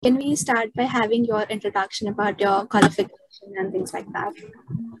Can we start by having your introduction about your qualification and things like that?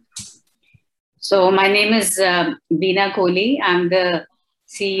 So my name is Veena Kohli. I'm the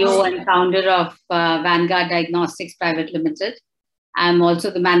CEO and founder of Vanguard Diagnostics Private Limited. I'm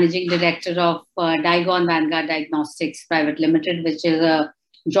also the managing director of Vanguard Diagnostics Private Limited, which is a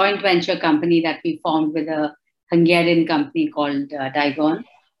joint venture company that we formed with a Hungarian company called Digon.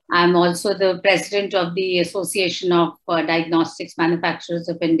 I'm also the president of the Association of Diagnostics Manufacturers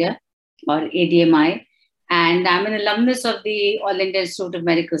of India, or ADMI. And I'm an alumnus of the All India Institute of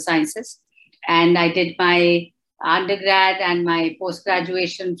Medical Sciences. And I did my undergrad and my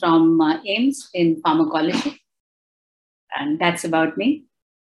post-graduation from AIMS in pharmacology. And that's about me.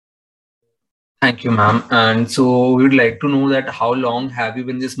 Thank you, ma'am. And so we would like to know that how long have you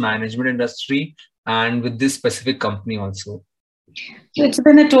been in this management industry and with this specific company also? So it's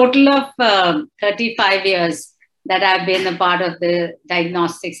been a total of 35 years that I've been a part of the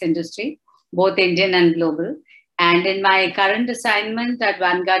diagnostics industry, both Indian and global. And in my current assignment at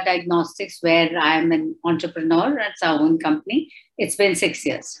Vanguard Diagnostics, where I am an entrepreneur, it's our own company, it's been 6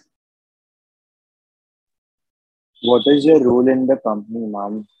 years. What is your role in the company,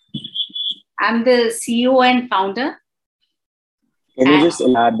 ma'am? I'm the CEO and founder. Can you just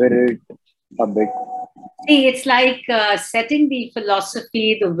elaborate a bit? See, it's like setting the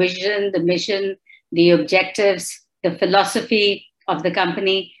philosophy, the vision, the mission, the objectives, the philosophy of the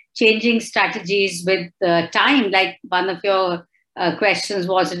company, changing strategies with time. Like one of your questions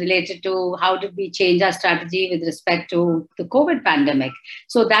was related to how did we change our strategy with respect to the COVID pandemic.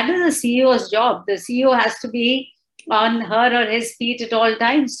 So that is a CEO's job. The CEO has to be on her or his feet at all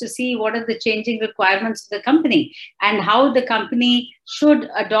times to see what are the changing requirements of the company and how the company should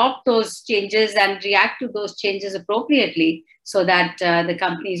adopt those changes and react to those changes appropriately so that the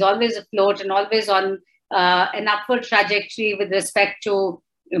company is always afloat and always on an upward trajectory with respect to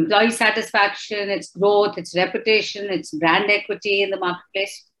employee satisfaction, its growth, its reputation, its brand equity in the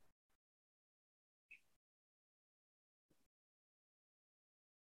marketplace.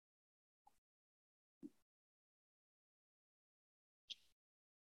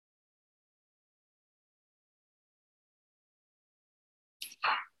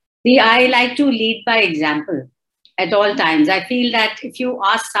 See, I like to lead by example at all times. I feel that if you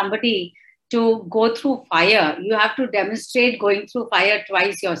ask somebody to go through fire, you have to demonstrate going through fire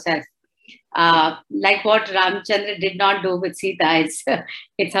twice yourself. Like what Ramchandra did not do with Sita.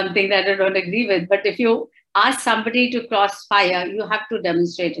 It's something that I don't agree with. But if you ask somebody to cross fire, you have to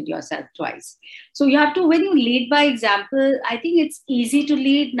demonstrate it yourself twice. So you have to, when you lead by example, I think it's easy to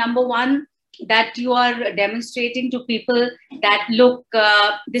lead. Number one, that you are demonstrating to people that, look,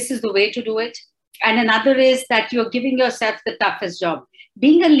 this is the way to do it. And another is that you're giving yourself the toughest job.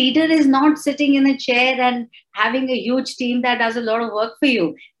 Being a leader is not sitting in a chair and having a huge team that does a lot of work for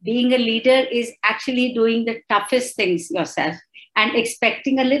you. Being a leader is actually doing the toughest things yourself and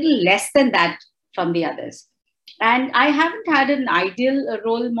expecting a little less than that from the others. And I haven't had an ideal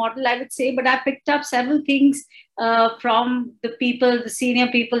role model, I would say, but I picked up several things from the people, the senior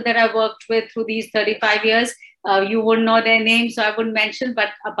people that I worked with through these 35 years. You wouldn't know their names, so I wouldn't mention, but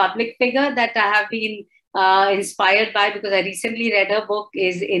a public figure that I have been inspired by, because I recently read her book,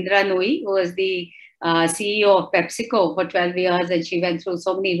 is Indra Nooyi, who was the CEO of PepsiCo for 12 years, and she went through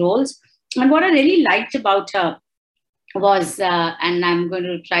so many roles. And what I really liked about her was, and I'm going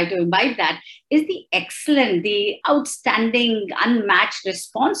to try to imbibe that, is the excellent, the outstanding, unmatched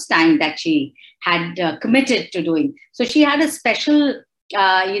response time that she had committed to doing. So she had a special,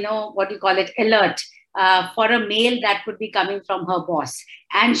 what do you call it, alert for a mail that would be coming from her boss.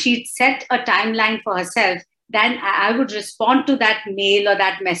 And she'd set a timeline for herself. Then I would respond to that mail or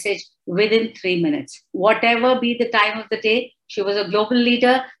that message within 3 minutes, whatever be the time of the day. She was a global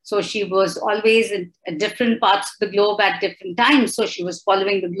leader, so she was always in different parts of the globe at different times. So she was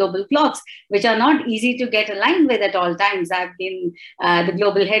following the global clocks, which are not easy to get aligned with at all times. I've been the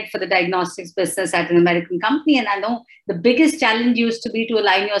global head for the diagnostics business at an American company, and I know the biggest challenge used to be to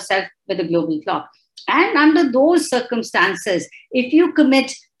align yourself with the global clock. And under those circumstances, if you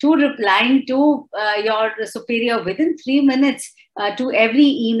commit to replying to your superior within 3 minutes to every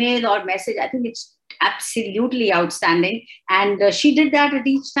email or message, I think it's absolutely outstanding. And she did that at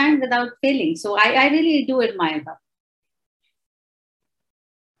each time without failing. So I really do admire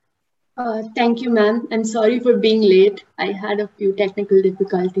her. Thank you, ma'am. And sorry for being late. I had a few technical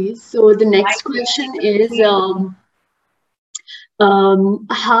difficulties. So the next question is,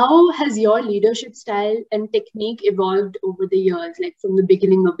 how has your leadership style and technique evolved over the years, like from the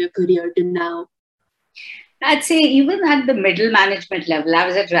beginning of your career to now? I'd say even at the middle management level, I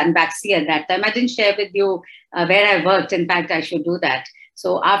was at Ranbaxy at that time. I didn't share with you where I worked. In fact, I should do that.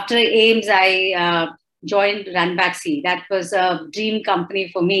 So after AIMS, I joined Ranbaxy. That was a dream company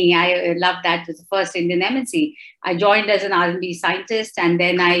for me. I loved that. It was the first Indian MNC. I joined as an R&D scientist, and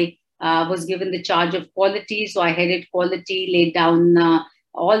then I was given the charge of quality. So I headed quality, laid down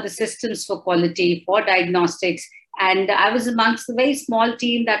all the systems for quality, for diagnostics. And I was amongst a very small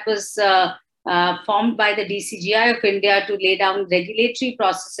team that was formed by the DCGI of India to lay down regulatory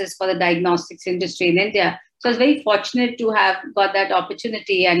processes for the diagnostics industry in India. So I was very fortunate to have got that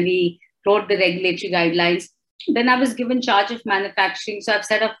opportunity, and we wrote the regulatory guidelines. Then I was given charge of manufacturing. So I've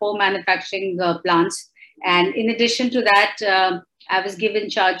set up 4 manufacturing plants. And in addition to that, I was given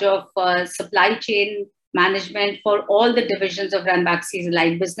charge of supply chain management for all the divisions of Ranbaxy's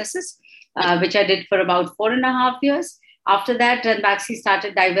allied businesses, which I did for about 4.5 years. After that, Ranbaxy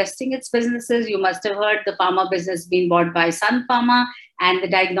started divesting its businesses. You must have heard the pharma business being bought by Sun Pharma, and the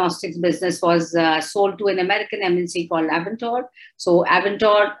diagnostics business was sold to an American MNC called Aventor. So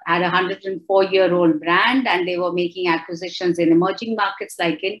Aventor had a 104-year-old brand, and they were making acquisitions in emerging markets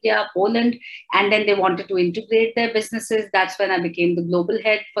like India, Poland, and then they wanted to integrate their businesses. That's when I became the global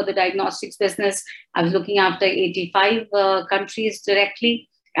head for the diagnostics business. I was looking after 85 countries directly,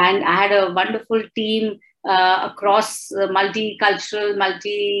 and I had a wonderful team across multicultural,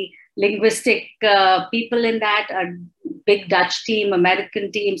 multi-linguistic people in that, a big Dutch team,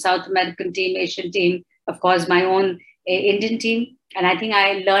 American team, South American team, Asian team, of course, my own Indian team. And I think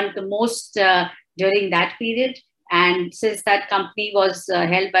I learned the most during that period. And since that company was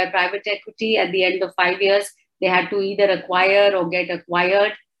held by private equity, at the end of 5 years, they had to either acquire or get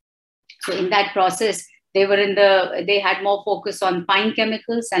acquired. So in that process, they had more focus on fine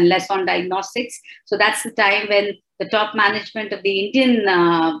chemicals and less on diagnostics. So that's the time when the top management of the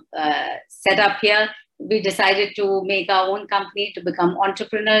Indian setup here, we decided to make our own company, to become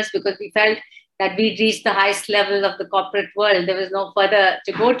entrepreneurs, because we felt that we'd reached the highest level of the corporate world. There was no further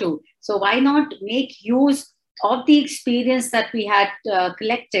to go to. So why not make use of the experience that we had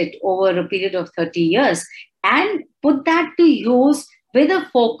collected over a period of 30 years and put that to use with a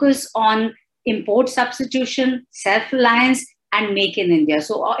focus on import substitution, self-reliance, and Make in India.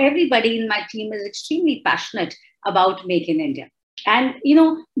 So everybody in my team is extremely passionate about Make in India. And,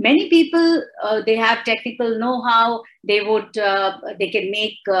 many people, they have technical know-how. They can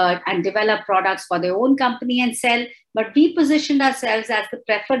make and develop products for their own company and sell. But we positioned ourselves as the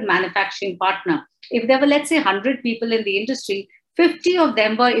preferred manufacturing partner. If there were, let's say, 100 people in the industry, 50 of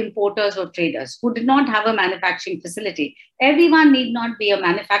them were importers or traders who did not have a manufacturing facility. Everyone need not be a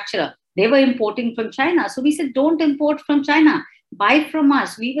manufacturer. They were importing from China. So we said, don't import from China. Buy from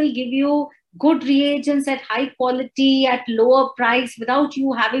us. We will give you good reagents at high quality, at lower price, without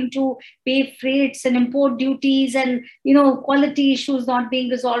you having to pay freights and import duties and, quality issues not being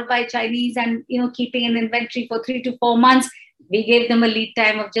resolved by Chinese and, keeping an inventory for 3 to 4 months. We gave them a lead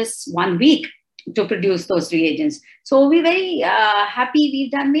time of just 1 week to produce those reagents. So we're very happy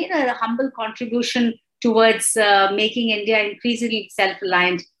we've made a humble contribution towards making India increasingly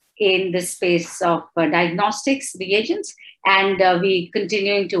self-reliant in the space of diagnostics reagents, and we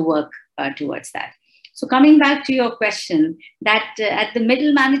continuing to work towards that. So coming back to your question, that at the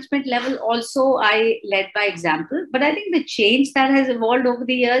middle management level also I led by example, but I think the change that has evolved over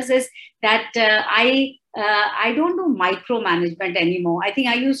the years is that I don't do micromanagement anymore. I think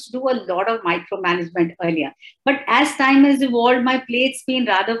I used to do a lot of micromanagement earlier, but as time has evolved, my plate's been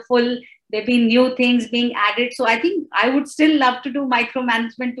rather full. There've been new things being added. So I think I would still love to do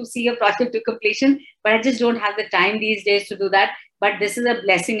micromanagement to see a project to completion, but I just don't have the time these days to do that. But this is a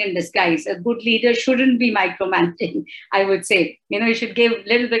blessing in disguise. A good leader shouldn't be micromanaging, I would say. You should give a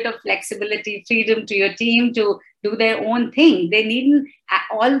little bit of flexibility, freedom to your team to do their own thing. They needn't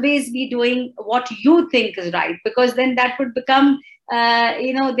always be doing what you think is right, because then that would become,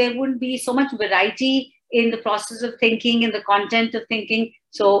 there wouldn't be so much variety in the process of thinking, in the content of thinking.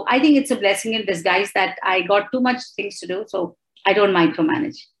 So I think it's a blessing in disguise that I got too much things to do, so I don't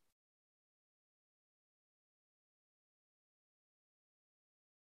micromanage.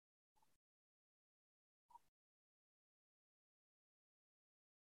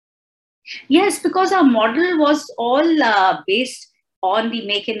 Yes, because our model was all based on the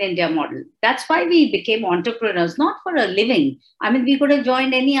Make in India model. That's why we became entrepreneurs, not for a living. I mean, we could have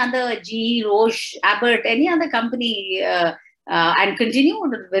joined any other GE, Roche, Abbott, any other company and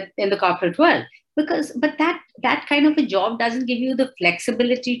continued in the corporate world. But that kind of a job doesn't give you the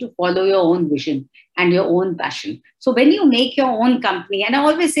flexibility to follow your own vision and your own passion. So when you make your own company, and I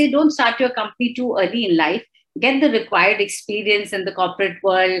always say, don't start your company too early in life. Get the required experience in the corporate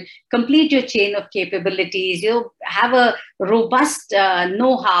world, complete your chain of capabilities, have a robust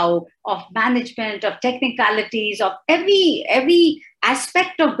know-how of management, of technicalities, of every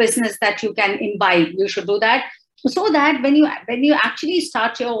aspect of business that you can imbibe. You should do that, so that when you actually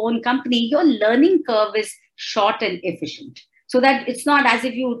start your own company, your learning curve is short and efficient. So that it's not as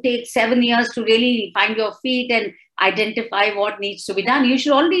if you take 7 years to really find your feet and identify what needs to be done. You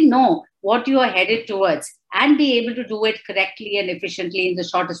should already know what you are headed towards and be able to do it correctly and efficiently in the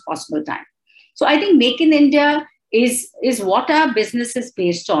shortest possible time. So I think Make in India is what our business is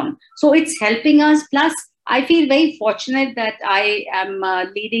based on. So it's helping us. Plus, I feel very fortunate that I am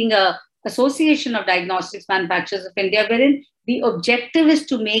leading a Association of Diagnostics Manufacturers of India, wherein the objective is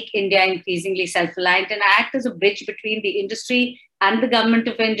to make India increasingly self-reliant and act as a bridge between the industry and the government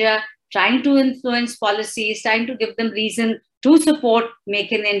of India, trying to influence policies, trying to give them reason to support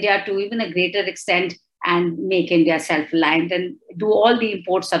Make in India to even a greater extent and make India self-reliant and do all the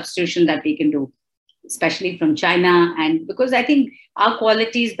import substitution that we can do, especially from China. And because I think our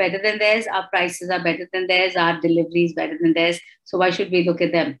quality is better than theirs, our prices are better than theirs, our delivery is better than theirs. So why should we look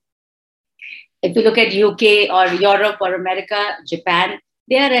at them? If you look at UK or Europe or America, Japan,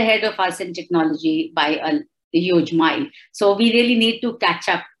 they are ahead of us in technology by a huge mile. So we really need to catch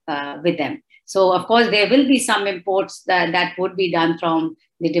up with them. So of course, there will be some imports that would be done from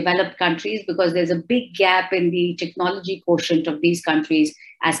the developed countries, because there's a big gap in the technology quotient of these countries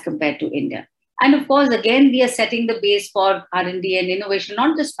as compared to India. And of course, again, we are setting the base for R&D and innovation,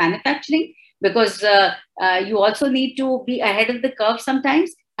 not just manufacturing, because you also need to be ahead of the curve sometimes.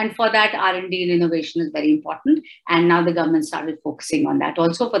 And for that, R&D and innovation is very important. And now the government started focusing on that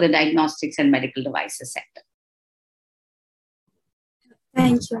also for the diagnostics and medical devices sector.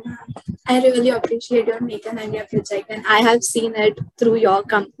 Thank you. I really appreciate your Make in India project, and I have seen it through your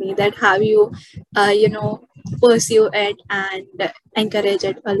company that how you, pursue it and encourage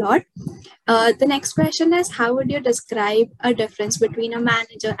it a lot. The next question is, how would you describe a difference between a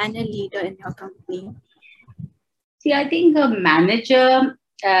manager and a leader in your company? See, I think a manager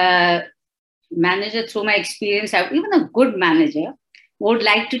through my experience, even a good manager would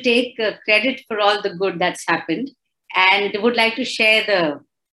like to take credit for all the good that's happened and would like to share the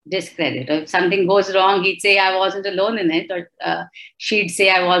discredit. Or if something goes wrong, he'd say, I wasn't alone in it, or she'd say,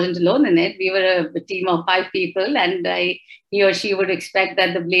 I wasn't alone in it. We were a team of 5 people, and he or she would expect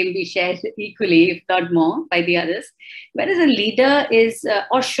that the blame be shared equally, if not more, by the others. Whereas a leader is,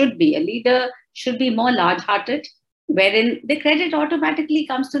 or should be, a leader should be more large-hearted, wherein the credit automatically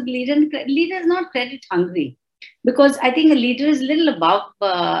comes to the leader, and the leader is not credit hungry. Because I think a leader is a little above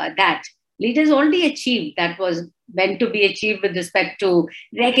that. Leaders already achieved that was meant to be achieved with respect to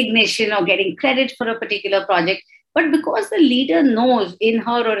recognition or getting credit for a particular project. But because the leader knows in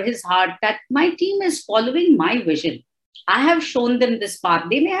her or his heart that my team is following my vision, I have shown them this path.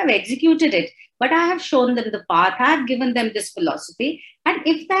 They may have executed it, but I have shown them the path. I have given them this philosophy. And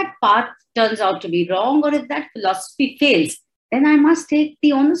if that path turns out to be wrong, or if that philosophy fails, then I must take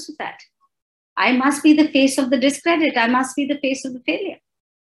the onus of that. I must be the face of the discredit. I must be the face of the failure.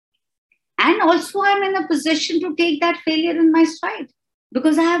 And also, I'm in a position to take that failure in my stride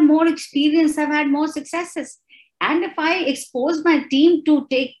because I have more experience, I've had more successes. And if I expose my team to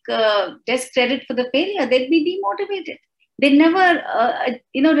take discredit for the failure, they'd be demotivated. They never,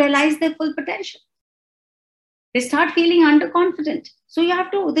 realize their full potential. They start feeling underconfident. So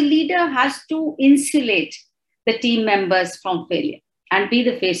the leader has to insulate the team members from failure and be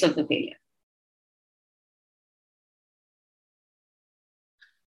the face of the failure.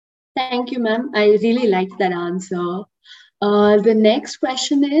 Thank you, ma'am. I really liked that answer. The next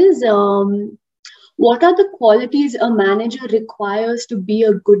question is, what are the qualities a manager requires to be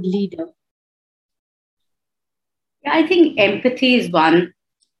a good leader? Yeah, I think empathy is one.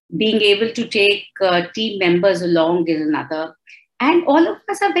 Being able to take team members along is another. And all of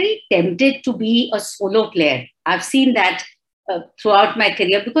us are very tempted to be a solo player. I've seen that throughout my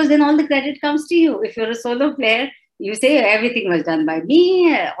career, because then all the credit comes to you. If you're a solo player, you say everything was done by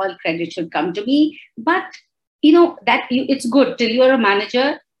me, all credit should come to me. But it's good till you're a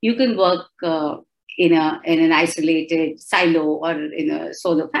manager. You can work in an isolated silo or in a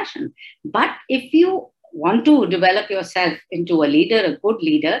solo fashion. But if you want to develop yourself into a leader, a good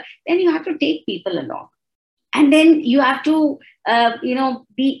leader, then you have to take people along. And then you have to,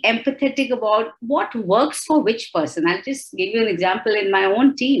 be empathetic about what works for which person. I'll just give you an example. In my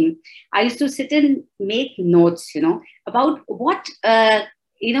own team, I used to sit and make notes, about what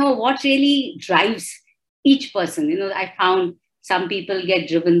really drives each person. I found some people get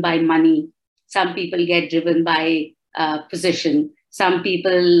driven by money. Some people get driven by position. Some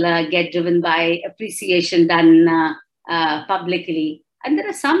people get driven by appreciation done publicly. And there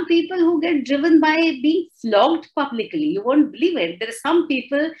are some people who get driven by being flogged publicly. You won't believe it. There are some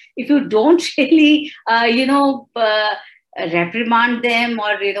people, if you don't really, reprimand them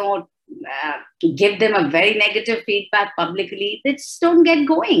or, give them a very negative feedback publicly. They just don't get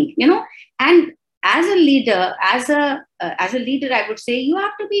going, And as a leader, I would say you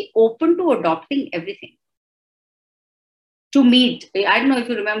have to be open to adopting everything. To meet, I don't know if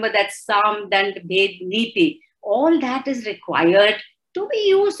you remember that Sam Dand Bhed Niti, all that is required to be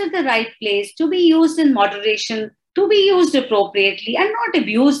used at the right place, to be used in moderation, to be used appropriately and not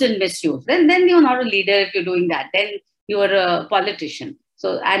abused and misused. Then you're not a leader if you're doing that. Then you're a politician.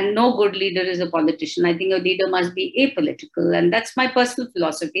 So, and no good leader is a politician. I think a leader must be apolitical. And that's my personal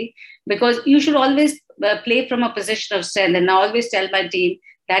philosophy, because you should always play from a position of strength. And I always tell my team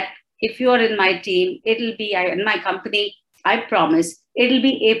that if you're in my team, it'll be in my company, I promise it'll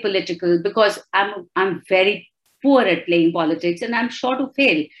be apolitical, because I'm very poor at playing politics and I'm sure to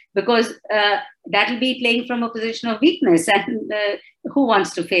fail, because that'll be playing from a position of weakness, and who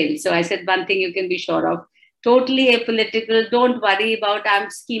wants to fail? So I said, one thing you can be sure of, totally apolitical. Don't worry about I'm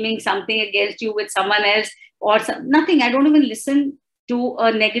scheming something against you with someone else or nothing. I don't even listen to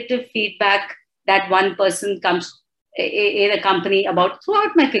a negative feedback that one person comes in a company about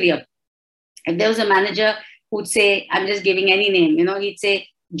throughout my career. If there was a manager who'd say, I'm just giving any name, he'd say,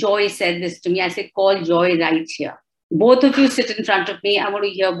 Joy said this to me. I said, call Joy right here. Both of you sit in front of me. I want to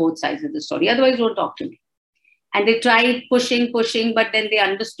hear both sides of the story. Otherwise, don't talk to me. And they tried pushing, but then they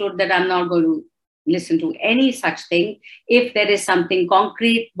understood that I'm not going to listen to any such thing. If there is something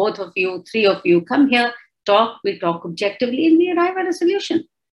concrete, both of you, three of you, come here, talk. We talk objectively and we arrive at a solution.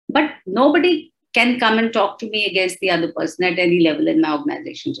 But nobody can come and talk to me against the other person at any level in my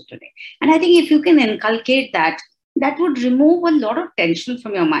organization today. And I think if you can inculcate that, that would remove a lot of tension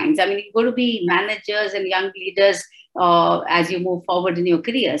from your minds. I mean, you're going to be managers and young leaders as you move forward in your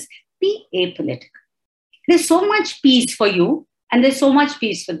careers. Be apolitical. There's so much peace for you and there's so much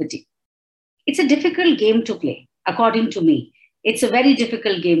peace for the team. It's a difficult game to play, according to me. It's a very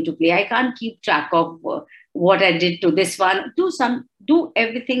difficult game to play. I can't keep track of what I did to this one. Do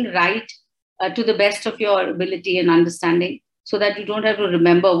everything right to the best of your ability and understanding, so that you don't have to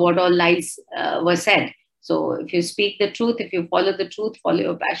remember what all lies were said. So if you speak the truth, if you follow the truth, follow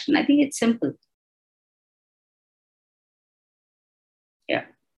your passion. I think it's simple. Yeah.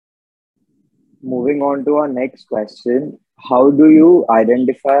 Moving on to our next question. How do you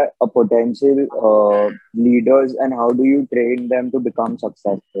identify a potential leaders, and how do you train them to become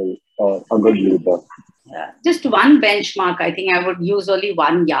successful, a good leader? Just one benchmark. I think I would use only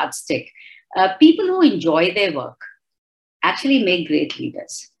one yardstick. People who enjoy their work actually make great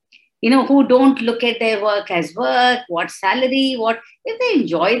leaders. Who don't look at their work as work, what salary, if they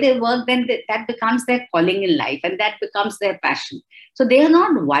enjoy their work, then that becomes their calling in life and that becomes their passion. So they are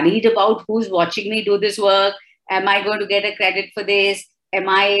not worried about who's watching me do this work. Am I going to get a credit for this? Am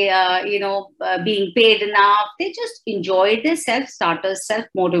I, being paid enough? They just enjoy their self-starters,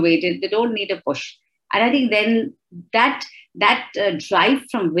 self-motivated. They don't need a push. And I think then that drive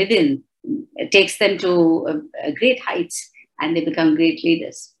from within takes them to great heights and they become great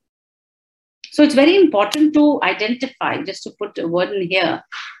leaders. So it's very important to identify, just to put a word in here,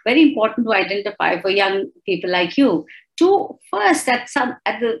 very important to identify for young people like you to first at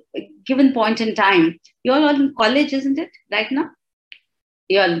the given point in time, you're all in college, isn't it, right now?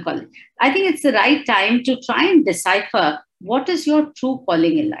 You're all in college. I think it's the right time to try and decipher what is your true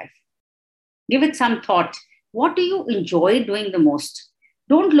calling in life. Give it some thought. What do you enjoy doing the most?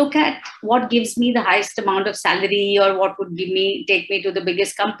 Don't look at what gives me the highest amount of salary or what would take me to the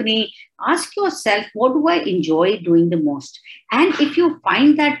biggest company. Ask yourself, what do I enjoy doing the most? And if you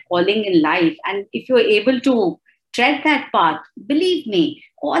find that calling in life, and if you're able to tread that path, believe me,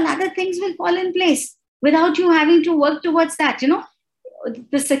 all other things will fall in place without you having to work towards that.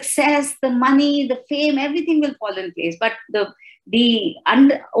 The success, the money, the fame, everything will fall in place. But the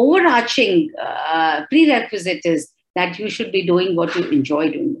overarching prerequisite is that you should be doing what you enjoy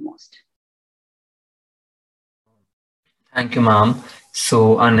doing the most. Thank you, ma'am.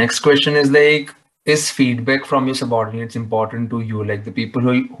 So our next question is is feedback from your subordinates important to you? Like the people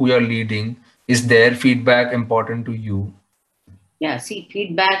who you're leading, is their feedback important to you? Yeah, see,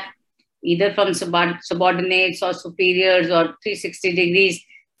 feedback either from subordinates or superiors or 360 degrees,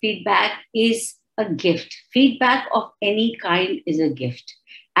 feedback is a gift. Feedback of any kind is a gift.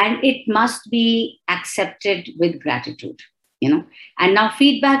 And it must be accepted with gratitude, And now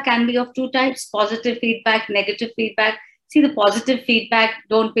feedback can be of two types: positive feedback, negative feedback. See, the positive feedback,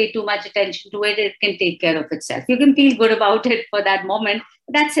 don't pay too much attention to it. It can take care of itself. You can feel good about it for that moment.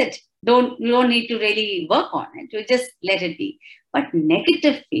 That's it. You don't need to really work on it. You just let it be. But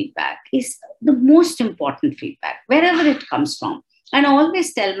negative feedback is the most important feedback, wherever it comes from. And I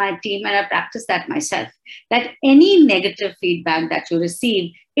always tell my team, and I practice that myself, that any negative feedback that you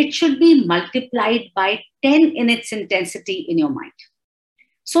receive, it should be multiplied by 10 in its intensity in your mind,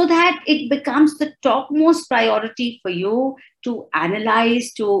 so that it becomes the topmost priority for you to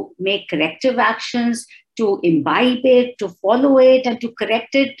analyze, to make corrective actions, to imbibe it, to follow it, and to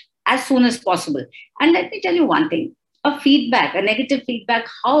correct it as soon as possible. And let me tell you one thing, a negative feedback,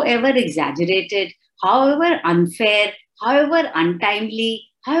 however exaggerated, however unfair, however untimely,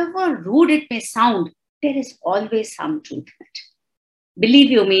 however rude it may sound, there is always some truth in it.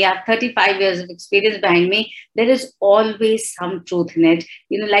 Believe you me, I have 35 years of experience behind me. There is always some truth in it.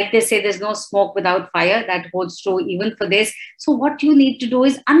 Like they say, there's no smoke without fire. That holds true even for this. So what you need to do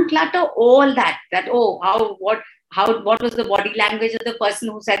is unclutter all that, what was the body language of the person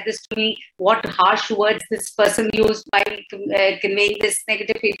who said this to me? What harsh words this person used while conveying this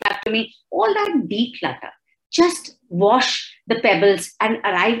negative feedback to me? All that declutter. Just wash the pebbles and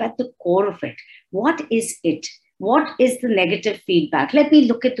arrive at the core of it. What is it? What is the negative feedback? Let me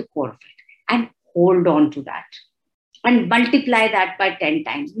look at the core of it and hold on to that and multiply that by 10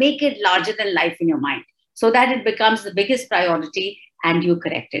 times. Make it larger than life in your mind so that it becomes the biggest priority and you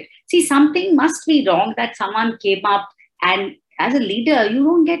correct it. See, something must be wrong that someone came up, and as a leader, you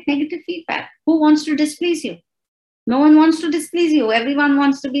don't get negative feedback. Who wants to displease you? No one wants to displease you. Everyone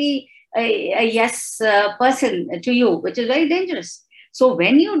wants to be a yes person to you, which is very dangerous. So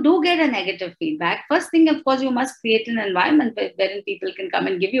when you do get a negative feedback, first thing, of course, you must create an environment wherein people can come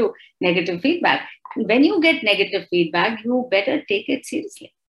and give you negative feedback. And when you get negative feedback, you better take it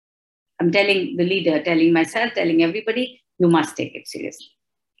seriously. I'm telling the leader, telling myself, telling everybody, you must take it seriously.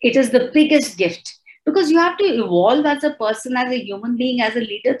 It is the biggest gift because you have to evolve as a person, as a human being, as a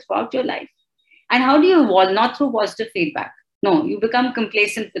leader throughout your life. And how do you evolve? Not through positive feedback. No, you become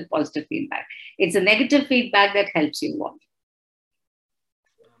complacent with positive feedback. It's a negative feedback that helps you evolve.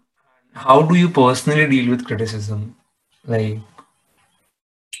 How do you personally deal with criticism? Like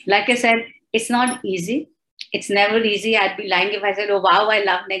I said, it's not easy. It's never easy. I'd be lying if I said, oh, wow, I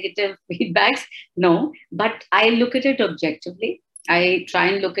love negative feedbacks. No, but I look at it objectively. I try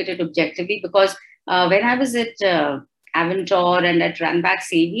and look at it objectively because when I was at Aventor and at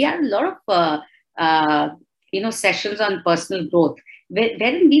Ranbaxy, we had a lot of sessions on personal growth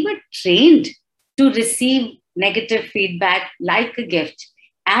wherein we were trained to receive negative feedback like a gift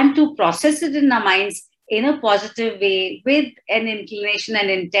and to process it in our minds in a positive way with an inclination and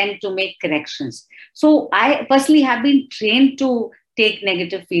intent to make corrections. So I personally have been trained to take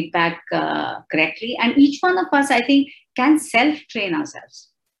negative feedback correctly. And each one of us, I think, can self-train ourselves.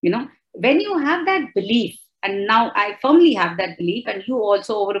 When you have that belief, and now I firmly have that belief, and you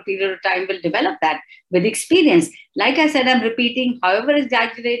also over a period of time will develop that with experience. Like I said, I'm repeating, however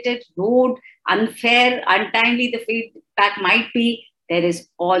exaggerated, rude, unfair, untimely the feedback might be, there is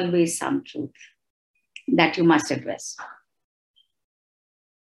always some truth that you must address.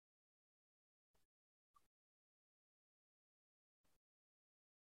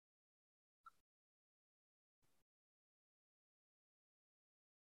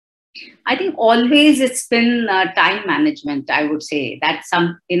 I think always it's been time management, I would say. That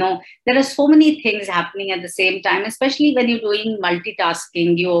there are so many things happening at the same time, especially when you're doing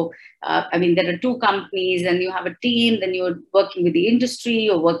multitasking. There are two companies and you have a team, then you're working with the industry,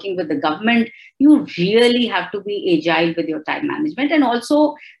 you're working with the government. You really have to be agile with your time management. And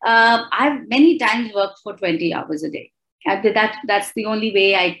also, I've many times worked for 20 hours a day. That's the only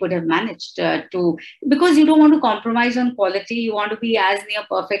way I could have managed because you don't want to compromise on quality. You want to be as near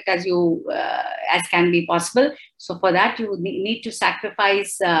perfect as as can be possible. So for that, you need to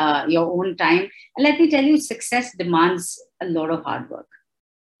sacrifice your own time. And let me tell you, success demands a lot of hard work.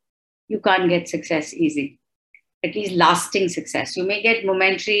 You can't get success easy, at least lasting success. You may get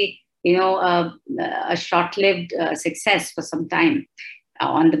momentary, a short-lived success for some time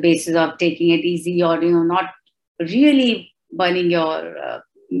on the basis of taking it easy or, not really burning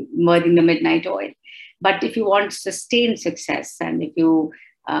the midnight oil. But if you want sustained success and if you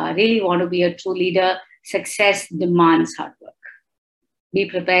really want to be a true leader, success demands hard work. Be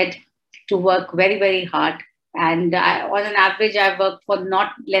prepared to work very, very hard. And on an average, I've worked for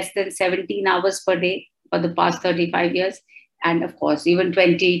not less than 17 hours per day for the past 35 years. And of course, even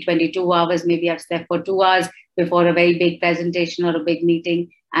 20, 22 hours, maybe I've slept for 2 hours before a very big presentation or a big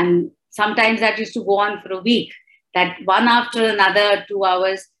meeting. And sometimes that used to go on for a week. That one after another 2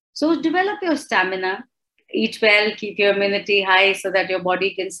 hours. So develop your stamina, eat well, keep your immunity high so that your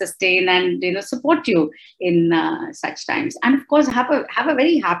body can sustain and support you in such times. And of course, have a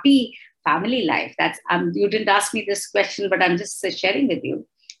very happy family life. That's you didn't ask me this question, but I'm just sharing with you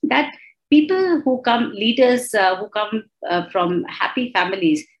that people who come, leaders who come from happy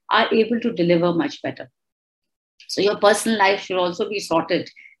families are able to deliver much better. So your personal life should also be sorted.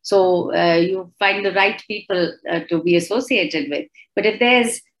 So you find the right people to be associated with. But if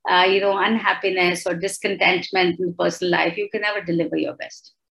there's unhappiness or discontentment in the personal life, you can never deliver your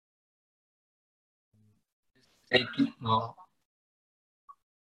best. Thank you.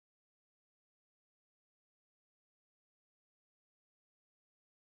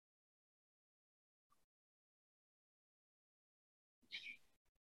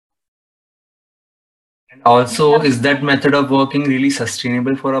 And also, is that method of working really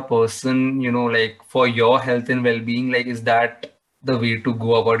sustainable for a person, like for your health and well-being? Like, is that the way to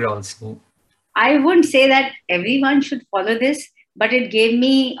go about it also? I wouldn't say that everyone should follow this, but it gave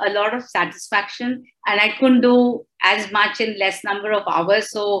me a lot of satisfaction, and I couldn't do as much in less number of hours.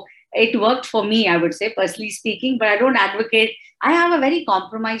 So it worked for me, I would say, personally speaking, but I don't advocate. I have a very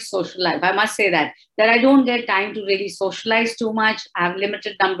compromised social life. I must say that I don't get time to really socialize too much. I have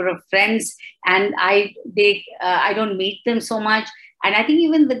limited number of friends, and I don't meet them so much. And I think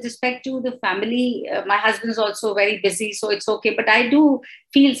even with respect to the family, my husband is also very busy, so it's okay. But I do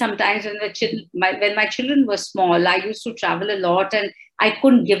feel sometimes when my children were small, I used to travel a lot, and I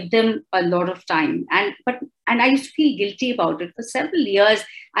couldn't give them a lot of time. And I used to feel guilty about it for several years.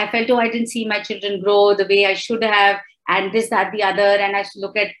 I felt, oh, I didn't see my children grow the way I should have, and this, that, the other. And I used to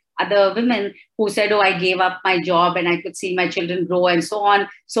look at other women who said, oh, I gave up my job and I could see my children grow and so on.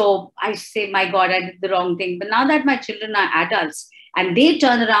 So I say, my God, I did the wrong thing. But now that my children are adults, and they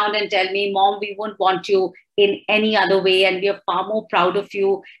turn around and tell me, Mom, we won't want you in any other way. And we are far more proud of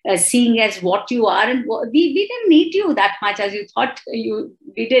you, seeing as what you are. And we didn't need you that much as you thought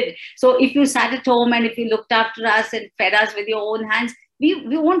we did. So if you sat at home and if you looked after us and fed us with your own hands, we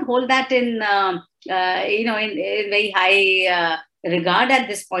won't hold that in very high regard at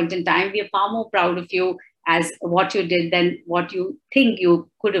this point in time. We are far more proud of you as what you did than what you think you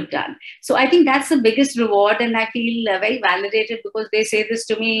could have done. So I think that's the biggest reward, and I feel very validated because they say this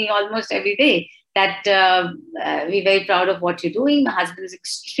to me almost every day, that we're very proud of what you're doing. My husband is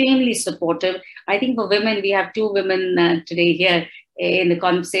extremely supportive. I think for women, we have two women today here in the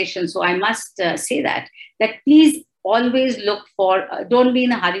conversation. So I must say that please always look for, don't be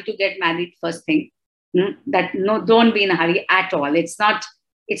in a hurry to get married first thing. Don't be in a hurry at all. It's not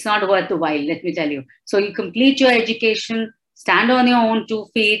worth the while, let me tell you. So you complete your education, stand on your own 2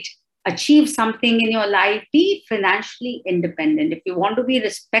 feet, achieve something in your life, be financially independent. If you want to be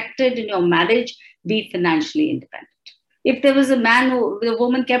respected in your marriage, be financially independent. If there was a the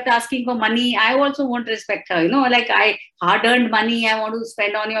woman kept asking for money, I also won't respect her. Like I hard-earned money, I want to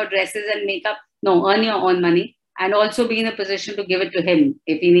spend on your dresses and makeup. No, earn your own money and also be in a position to give it to him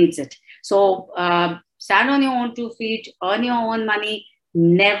if he needs it. So stand on your own 2 feet, earn your own money,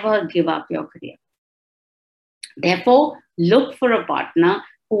 never give up your career. Therefore, look for a partner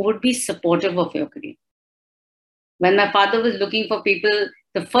who would be supportive of your career. When my father was looking for people,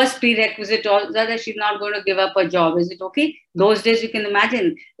 the first prerequisite was that she's not going to give up her job. Is it okay? Those days, you can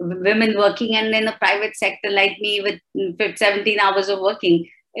imagine women working and in the private sector like me with 17 hours of working.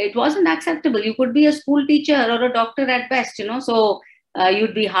 It wasn't acceptable. You could be a school teacher or a doctor at best, So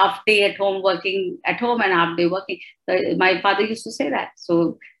you'd be half day at home working at home and half day working. My father used to say that.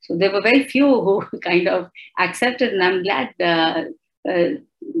 So there were very few who kind of accepted, and I'm glad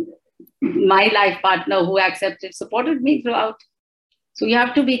my life partner who accepted supported me throughout. So you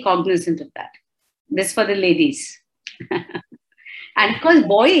have to be cognizant of that. This for the ladies. And of course,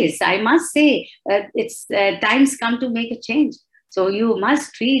 boys, I must say, it's times come to make a change. So you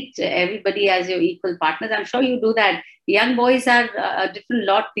must treat everybody as your equal partners. I'm sure you do that. Young boys are a different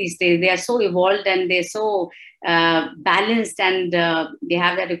lot these days. They are so evolved and they're so balanced, and they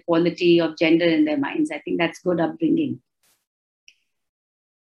have that equality of gender in their minds. I think that's good upbringing.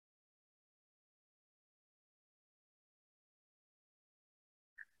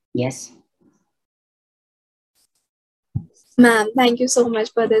 Yes. Ma'am, thank you so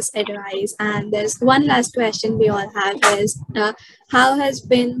much for this advice. And there's one last question we all have is, how has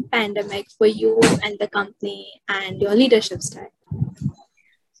been pandemic for you and the company and your leadership style?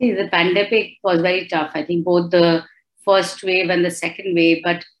 See, the pandemic was very tough. I think both the first wave and the second wave.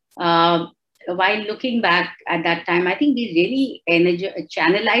 But while looking back at that time, I think we really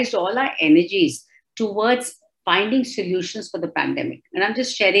channelized all our energies towards finding solutions for the pandemic. And I'm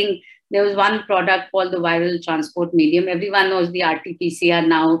just sharing, there was one product called the viral transport medium. Everyone knows the RT-PCR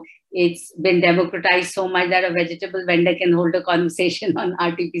now. It's been democratized so much that a vegetable vendor can hold a conversation on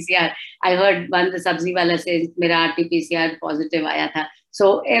RT-PCR. I heard one, the sabzi wala says, mera RT-PCR positive aaya tha.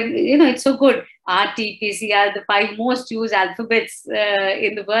 So, it's so good. RT, PCR, the 5 most used alphabets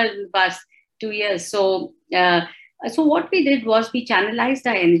in the world in the past 2 years. So what we did was we channelized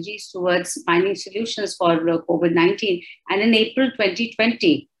our energies towards finding solutions for COVID-19. And in April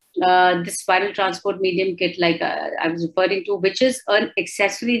 2020, this viral transport medium kit, like I was referring to, which is an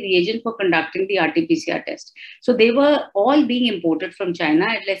accessory reagent for conducting the RT-PCR test. So they were all being imported from China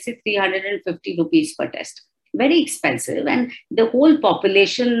at, let's say, 350 rupees per test. Very expensive. And the whole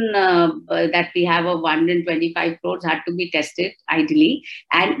population that we have of 125 crores had to be tested, ideally.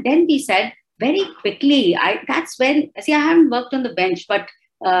 And then we said, very quickly, that's when, see, I haven't worked on the bench, but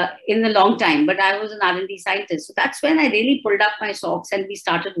in a long time, but I was an R&D scientist. So that's when I really pulled up my socks and we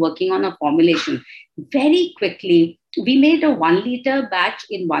started working on a formulation. Very quickly, we made a 1 liter batch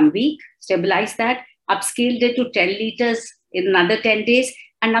in 1 week, stabilized that, upscaled it to 10 liters in another 10 days,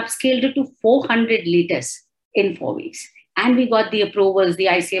 and upscaled it to 400 liters in 4 weeks. And we got the approvals, the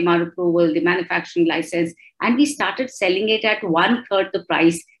ICMR approval, the manufacturing license, and we started selling it at 1/3 the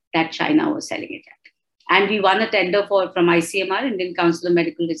price that China was selling it at. And we won a tender from ICMR, Indian Council of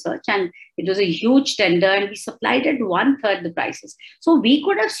Medical Research, and it was a huge tender, and we supplied at 1/3 the prices. So we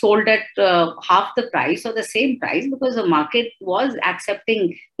could have sold at half the price or the same price because the market was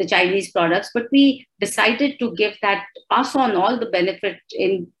accepting the Chinese products, but we decided to pass on all the benefit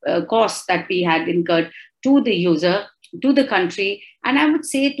in costs that we had incurred to the user, to the country. And I would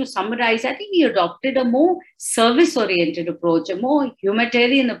say, to summarize, I think we adopted a more service-oriented approach, a more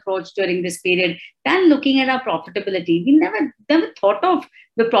humanitarian approach during this period than looking at our profitability. We never thought of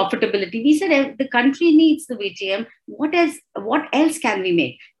the profitability. We said the country needs the VTM. What else can we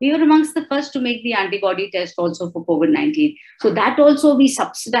make? We were amongst the first to make the antibody test also for COVID-19. So that also we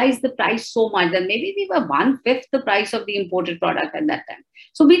subsidized the price so much that maybe we were 1/5 the price of the imported product at that time.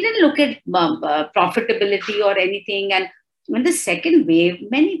 So we didn't look at profitability or anything. And when the second wave,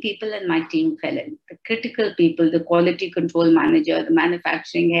 many people in my team fell in. The critical people, the quality control manager, the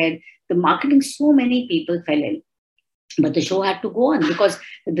manufacturing head, the marketing, so many people fell in. But the show had to go on because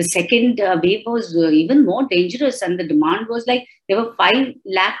the second wave was even more dangerous, and the demand was like there were 5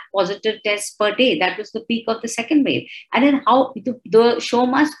 lakh positive tests per day. That was the peak of the second wave. And then how the show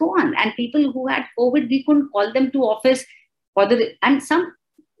must go on. And people who had COVID, we couldn't call them to office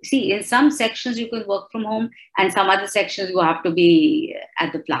in some sections you can work from home, and some other sections you have to be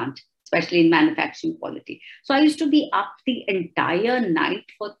at the plant, especially in manufacturing quality. So I used to be up the entire night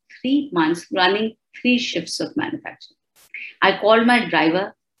for 3 months running 3 shifts of manufacturing. I called my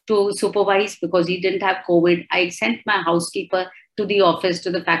driver to supervise because he didn't have COVID. I sent my housekeeper to the office, to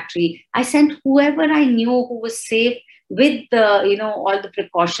the factory. I sent whoever I knew who was safe with all the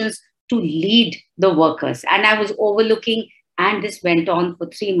precautions to lead the workers. And I was overlooking. And this went on for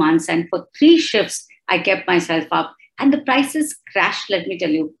 3 months. And for 3 shifts, I kept myself up. And the prices crashed, let me tell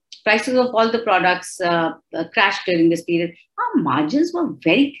you. Prices of all the products crashed during this period. Our margins were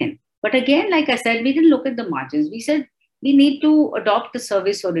very thin. But again, like I said, we didn't look at the margins. We said we need to adopt the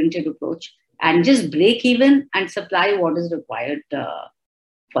service-oriented approach and just break even and supply what is required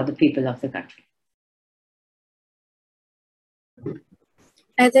for the people of the country.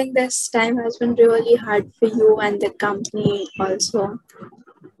 I think this time has been really hard for you and the company also.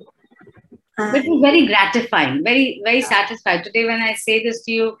 It was very gratifying, very, very satisfied. Today, when I say this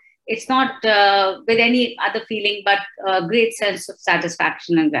to you, it's not with any other feeling, but a great sense of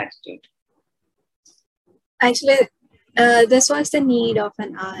satisfaction and gratitude. Actually, this was the need of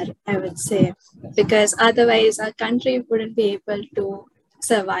an hour, I would say, because otherwise our country wouldn't be able to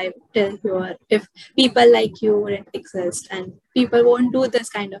survive till here if people like you wouldn't exist and people won't do this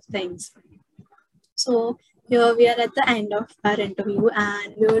kind of things. So here we are at the end of our interview,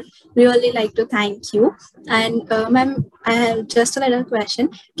 and we would really like to thank you. And ma'am, I have just a little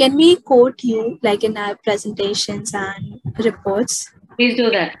question. Can we quote you like in our presentations and reports? Please do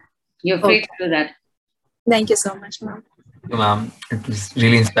that. You're free to do that. Thank you so much, ma'am. Thank you, ma'am. It was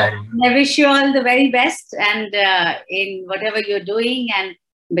really inspiring. I wish you all the very best, and in whatever you're doing, and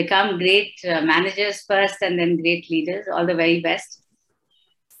become great managers first and then great leaders. All the very best.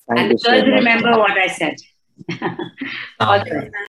 Thank and you so girls, much. remember what I said. All the best.